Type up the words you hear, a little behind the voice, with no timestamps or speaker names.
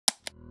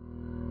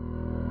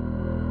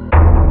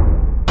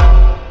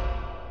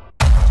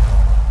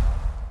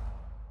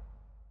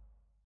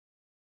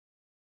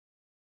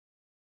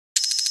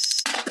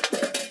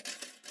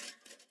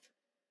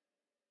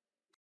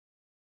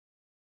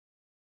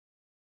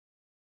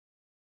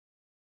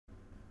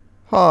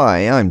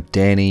Hi, I'm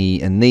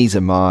Danny and these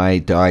are my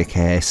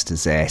Diecast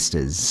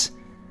Disasters.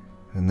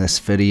 In this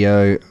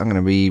video I'm going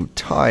to be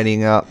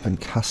tidying up and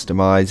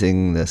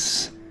customizing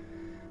this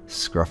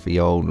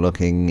scruffy old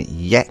looking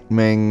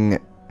Yatming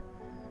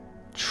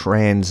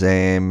Trans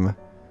Am.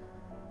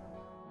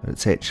 But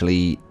it's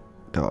actually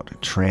got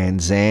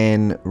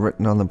Transan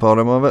written on the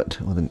bottom of it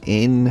with an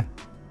N.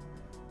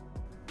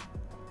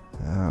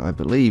 I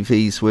believe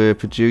these were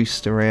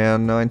produced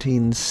around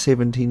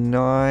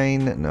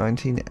 1979,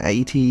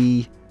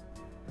 1980.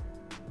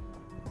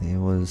 There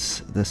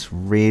was this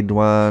red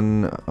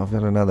one. I've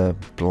got another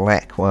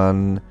black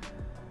one.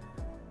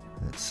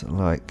 It's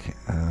like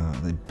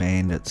the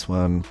Bandits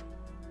one.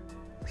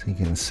 So you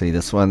can see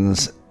this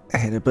one's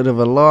had a bit of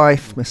a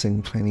life,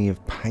 missing plenty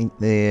of paint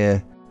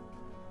there.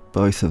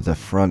 Both of the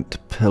front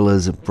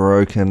pillars are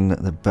broken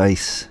at the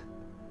base.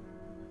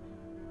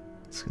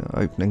 It's got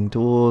opening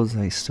doors,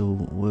 they still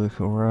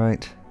work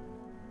alright.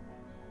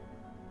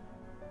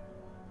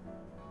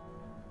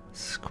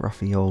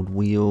 Scruffy old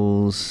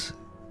wheels,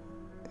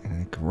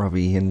 and a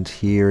grubby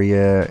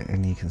interior,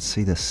 and you can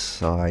see the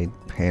side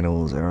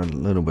panels are a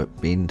little bit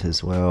bent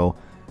as well.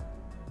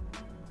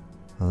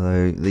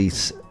 Although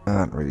these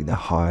aren't really the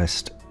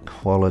highest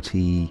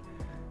quality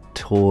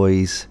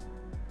toys,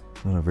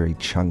 not a very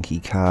chunky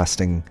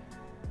casting.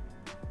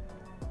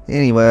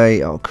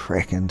 Anyway, I'll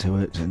crack into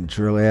it and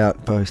drill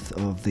out both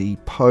of the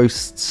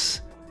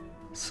posts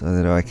so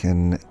that I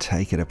can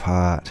take it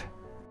apart.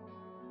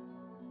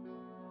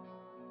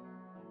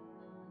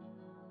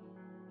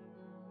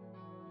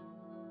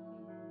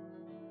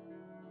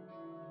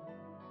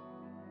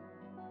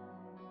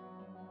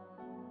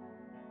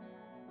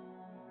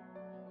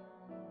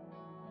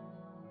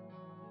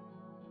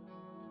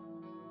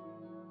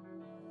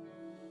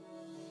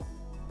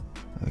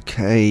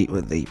 Okay,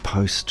 with the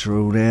post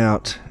drilled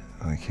out,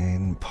 I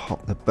can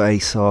pop the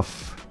base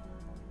off.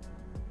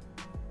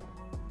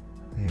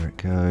 There it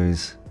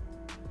goes.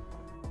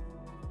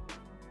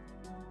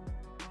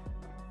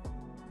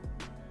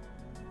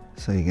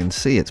 So you can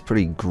see it's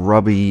pretty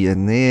grubby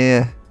in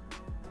there.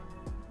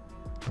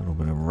 A little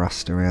bit of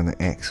rust around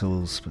the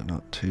axles, but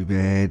not too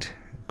bad.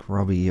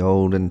 Grubby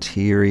old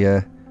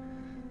interior.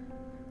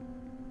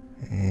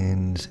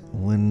 And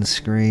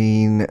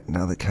windscreen.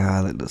 Another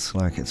car that looks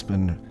like it's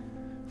been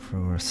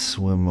for a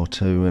swim or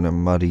two in a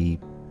muddy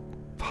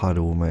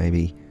puddle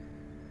maybe.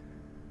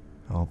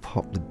 I'll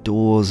pop the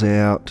doors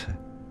out,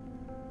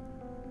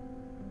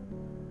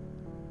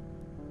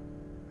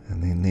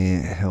 and then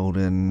they're held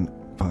in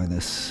by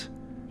this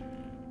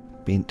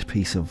bent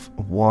piece of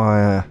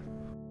wire.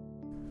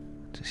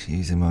 Just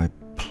using my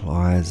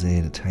pliers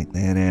there to take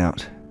that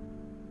out.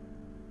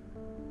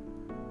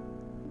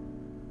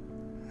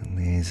 And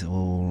there's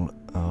all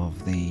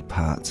of the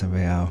parts of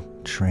our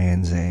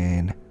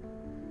Transan.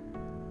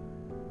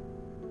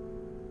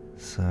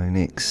 So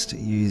next,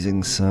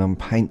 using some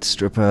paint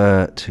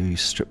stripper to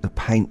strip the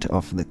paint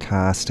off the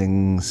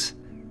castings.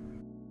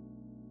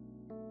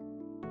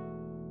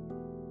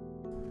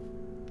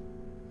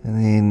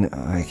 And then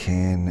I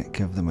can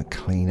give them a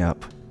clean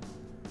up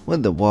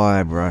with the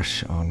wire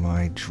brush on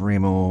my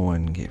Dremel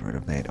and get rid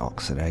of that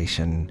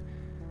oxidation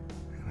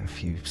and a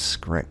few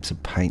scraps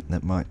of paint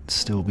that might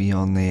still be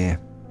on there.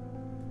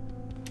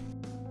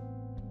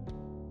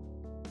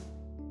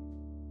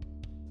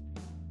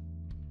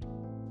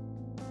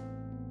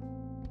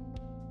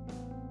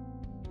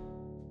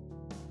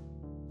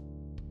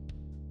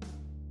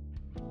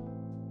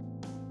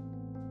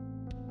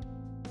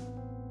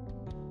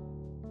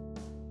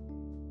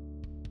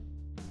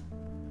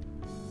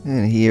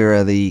 And here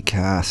are the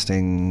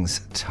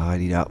castings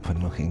tidied up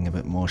and looking a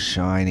bit more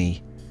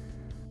shiny.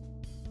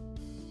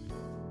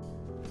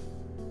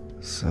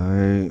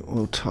 So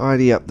we'll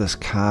tidy up this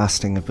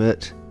casting a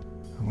bit.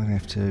 I'm going to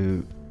have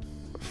to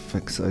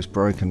fix those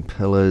broken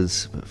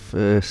pillars, but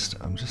first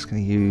I'm just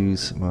going to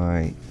use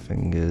my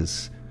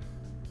fingers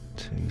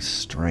to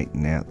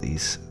straighten out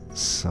these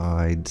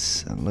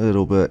sides a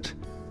little bit.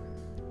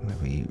 I'm going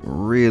to be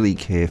really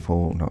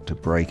careful not to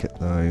break it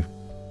though.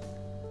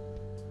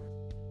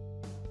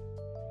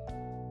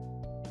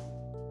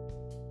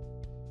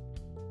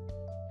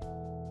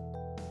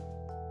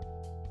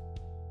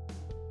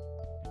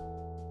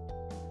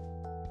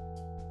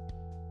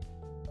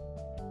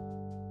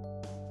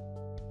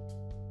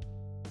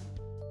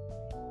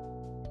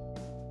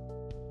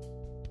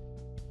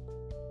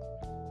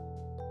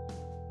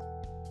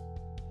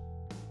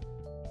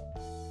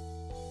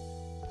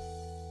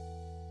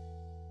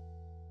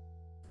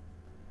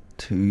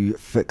 To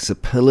fix the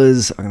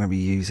pillars, I'm going to be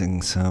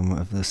using some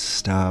of this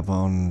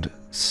Starbond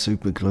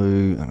super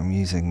glue, and I'm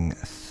using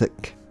a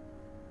thick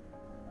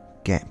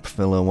gap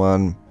filler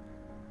one.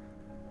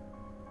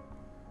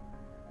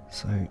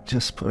 So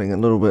just putting a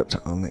little bit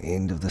on the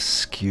end of the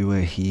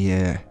skewer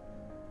here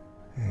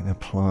and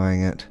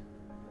applying it,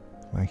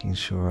 making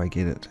sure I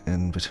get it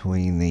in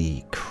between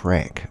the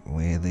crack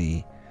where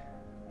the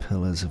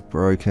pillars have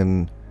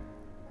broken.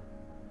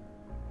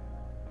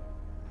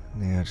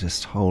 Now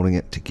just holding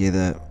it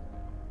together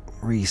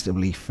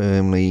reasonably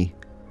firmly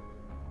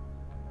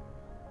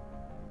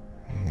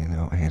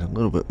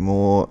little bit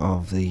more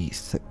of the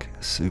thick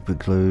super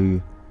glue.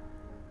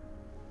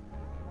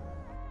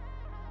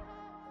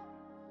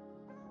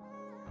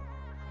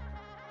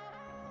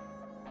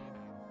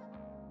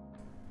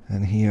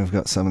 And here I've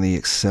got some of the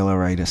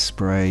accelerator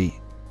spray,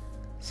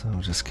 so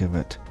I'll just give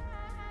it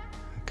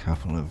a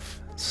couple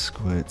of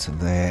squirts of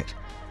that.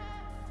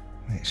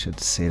 That should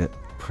set it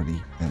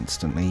pretty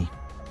instantly.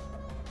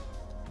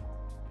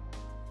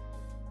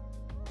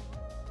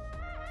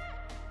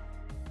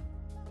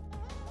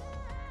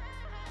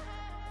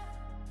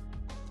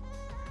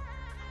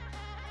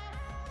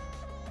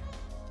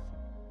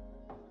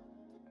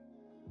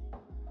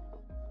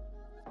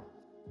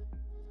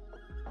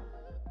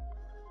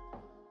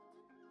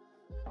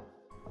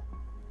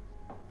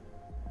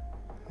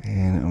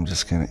 And I'm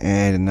just going to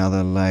add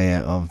another layer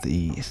of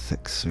the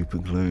thick super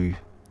glue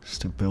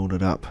just to build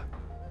it up.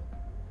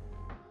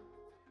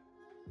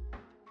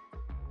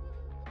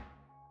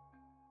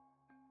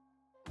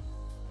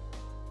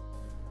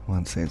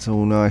 Once that's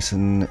all nice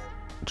and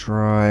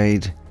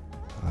dried,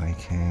 I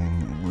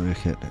can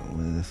work it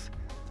with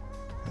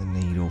the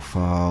needle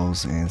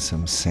files and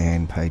some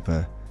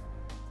sandpaper.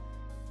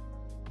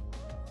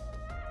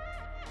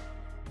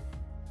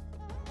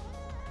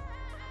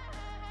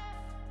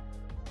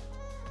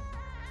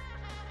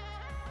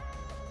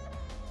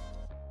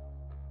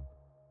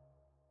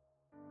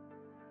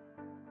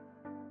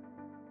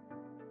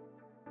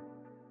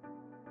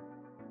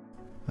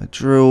 I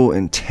drill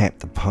and tap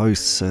the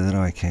post so that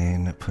I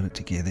can put it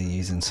together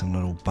using some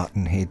little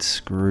button head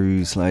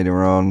screws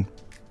later on.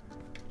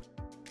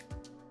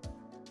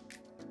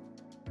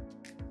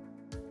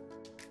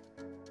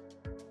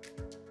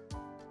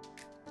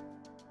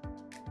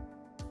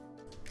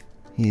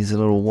 Here's a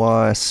little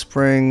wire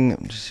spring.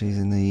 I'm just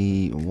using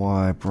the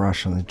wire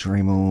brush on the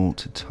Dremel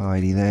to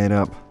tidy that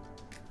up.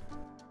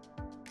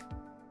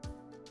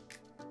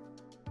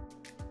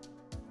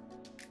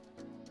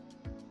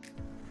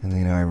 And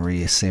then I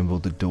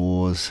reassembled the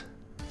doors.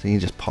 So you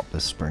can just pop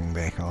the spring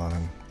back on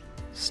and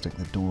stick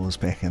the doors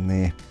back in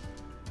there.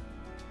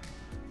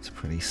 It's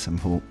pretty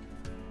simple.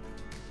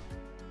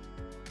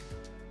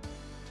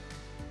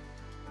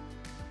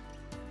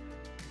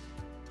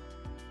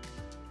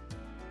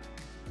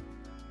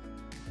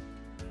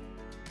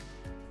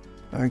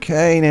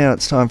 Okay, now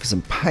it's time for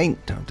some paint.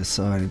 I've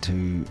decided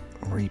to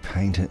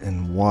repaint it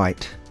in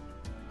white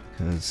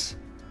because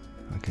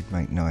I could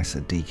make nicer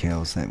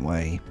decals that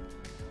way.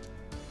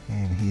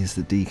 And here's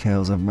the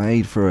decals I've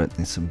made for it.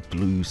 There's some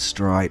blue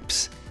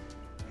stripes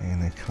and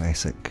the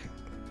classic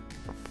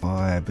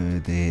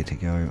Firebird there to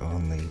go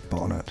on the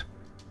bonnet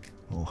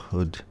or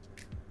hood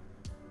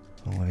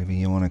or whatever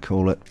you want to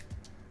call it.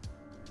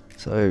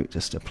 So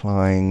just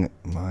applying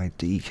my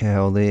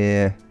decal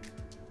there.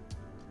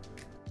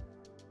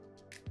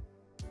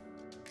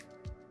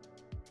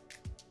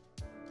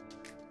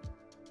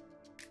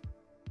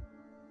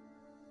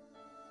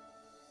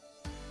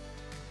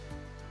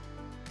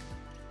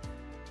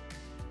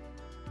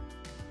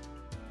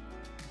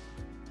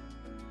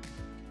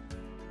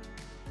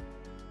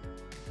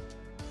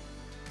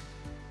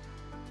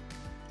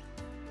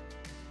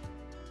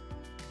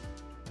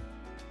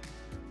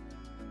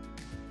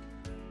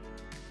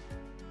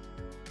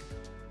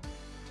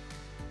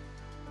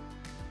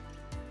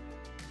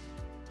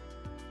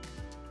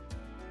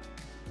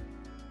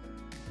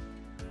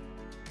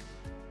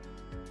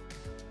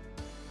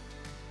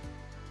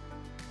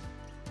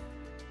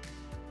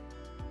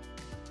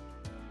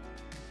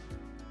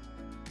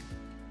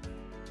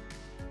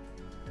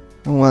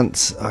 And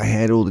once I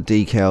had all the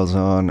decals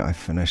on, I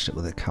finished it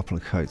with a couple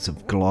of coats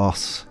of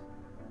gloss.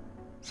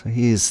 So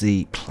here's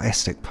the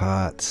plastic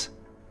parts.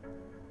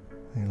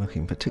 They're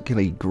looking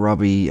particularly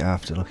grubby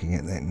after looking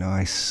at that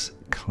nice,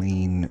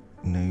 clean,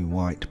 new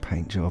white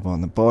paint job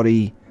on the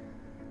body.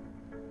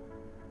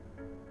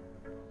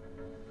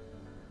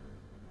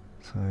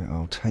 So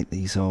I'll take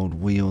these old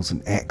wheels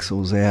and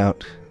axles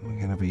out. We're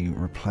going to be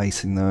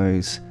replacing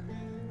those.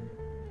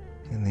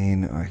 And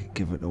then I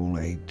give it all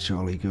a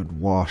jolly good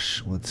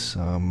wash with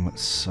some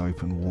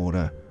soap and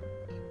water.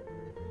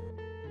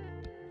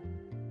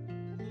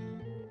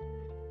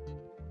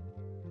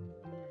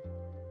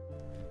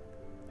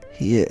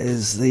 Here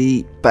is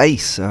the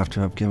base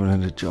after I've given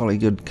it a jolly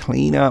good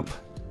clean up.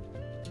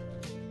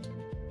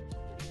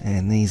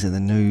 And these are the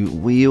new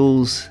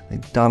wheels. They're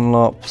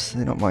Dunlops.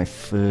 They're not my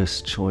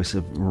first choice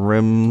of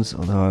rims,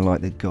 although I like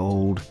the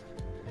gold.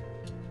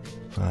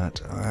 But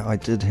I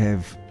did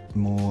have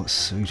more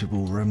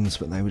suitable rims,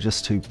 but they were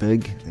just too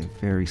big. They're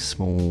very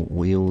small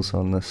wheels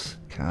on this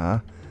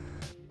car.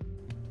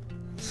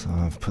 So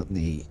I've put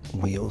the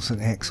wheels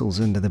and axles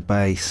into the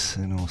base,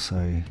 and also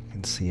you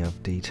can see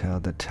I've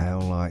detailed the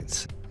tail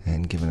lights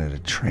and given it a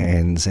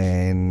Trans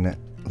Am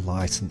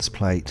license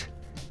plate.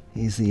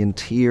 Here's the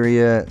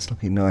interior. It's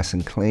looking nice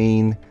and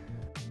clean.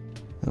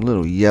 A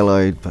little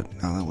yellowed, but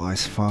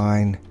otherwise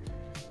fine.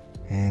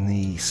 And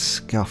the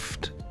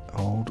scuffed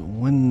old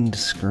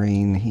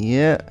windscreen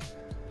here.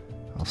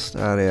 I'll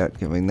start out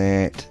giving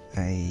that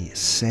a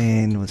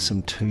sand with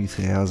some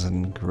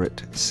 2000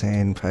 grit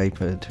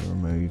sandpaper to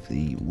remove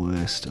the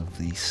worst of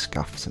the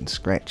scuffs and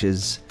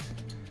scratches,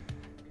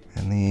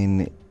 and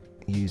then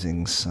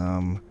using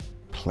some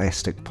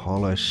plastic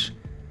polish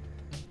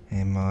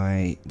and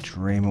my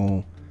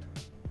Dremel,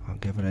 I'll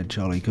give it a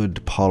jolly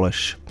good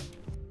polish.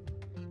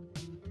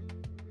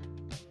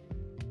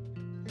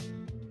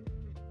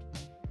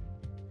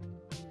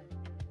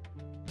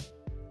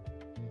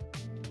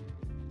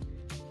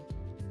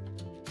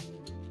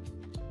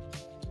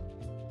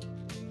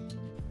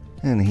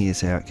 And here's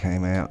how it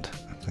came out.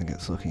 I think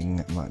it's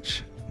looking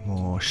much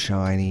more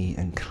shiny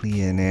and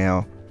clear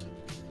now.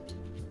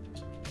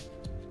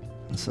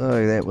 And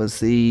so that was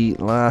the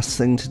last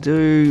thing to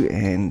do,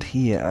 and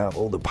here are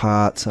all the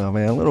parts of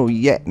our little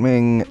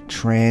Yatming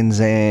Trans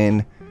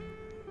Am,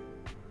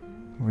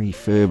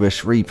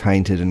 refurbished,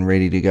 repainted and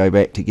ready to go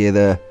back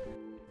together.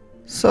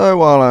 So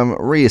while I'm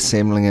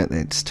reassembling it,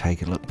 let's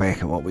take a look back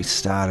at what we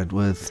started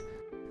with.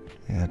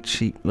 Our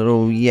cheap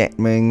little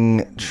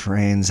Yatming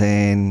Trans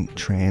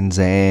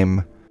Am,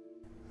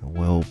 a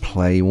well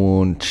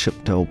play-worn,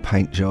 chipped old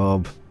paint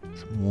job,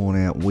 some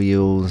worn out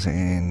wheels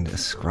and a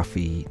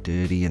scruffy,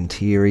 dirty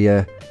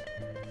interior.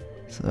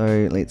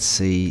 So let's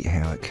see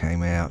how it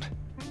came out.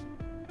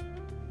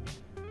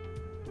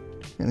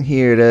 And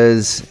here it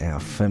is,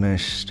 our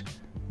finished,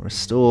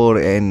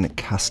 restored and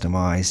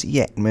customised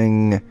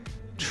Yatming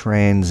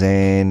Trans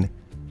Am.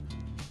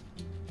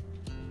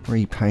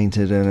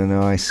 Repainted in a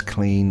nice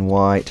clean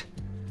white.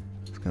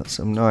 It's got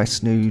some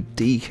nice new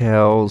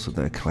decals with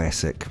a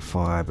classic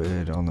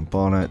Firebird on the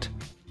bonnet.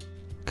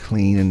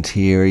 Clean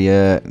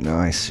interior,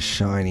 nice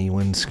shiny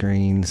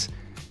windscreens,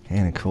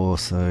 and of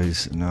course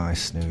those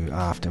nice new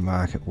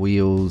aftermarket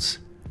wheels.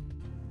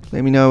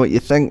 Let me know what you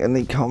think in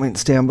the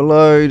comments down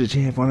below. Did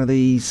you have one of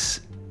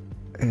these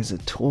as a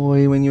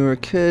toy when you were a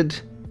kid?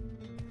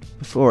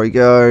 Before I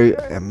go,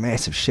 a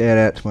massive shout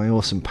out to my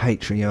awesome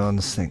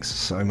Patreons. Thanks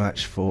so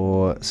much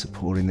for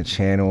supporting the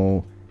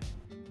channel.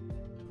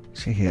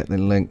 Check out the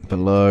link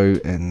below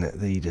in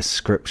the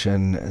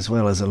description, as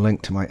well as a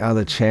link to my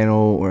other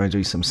channel where I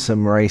do some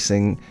sim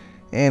racing,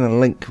 and a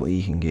link where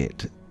you can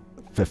get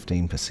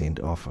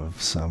 15% off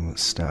of some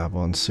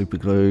Starbond super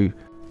glue.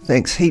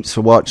 Thanks heaps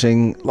for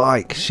watching.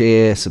 Like,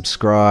 share,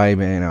 subscribe,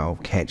 and I'll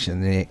catch you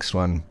in the next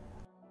one.